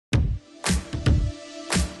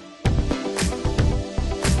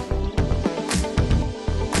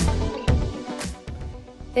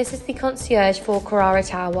This is the concierge for Carrara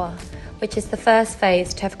Tower, which is the first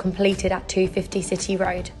phase to have completed at 250 City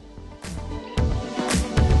Road.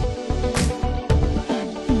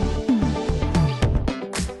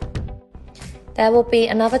 There will be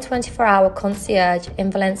another 24-hour concierge in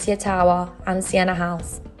Valencia Tower and Sienna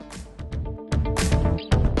House.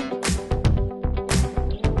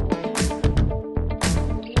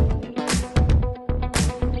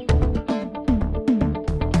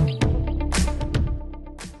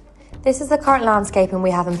 This is the current landscaping we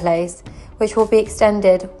have in place, which will be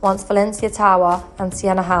extended once Valencia Tower and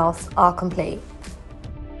Sienna House are complete.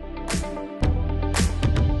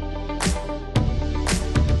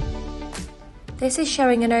 This is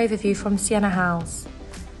showing an overview from Sienna House.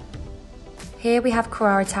 Here we have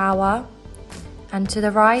Carrara Tower, and to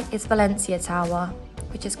the right is Valencia Tower,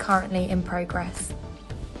 which is currently in progress.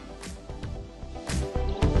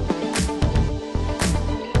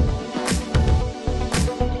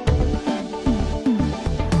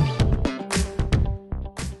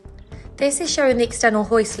 This is showing the external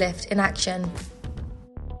hoist lift in action.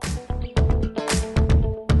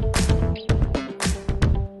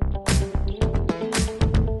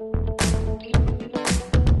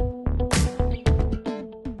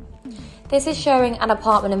 This is showing an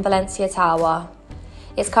apartment in Valencia Tower.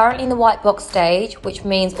 It's currently in the white box stage, which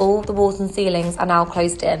means all the walls and ceilings are now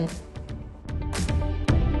closed in.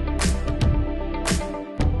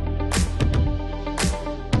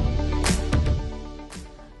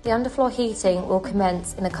 The underfloor heating will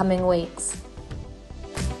commence in the coming weeks.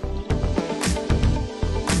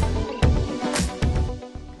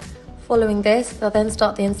 Following this, they'll then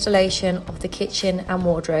start the installation of the kitchen and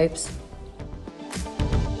wardrobes.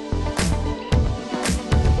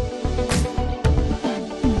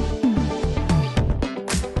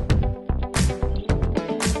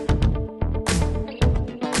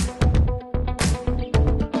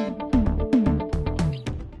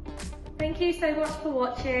 Thank you so much for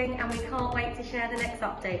watching, and we can't wait to share the next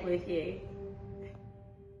update with you.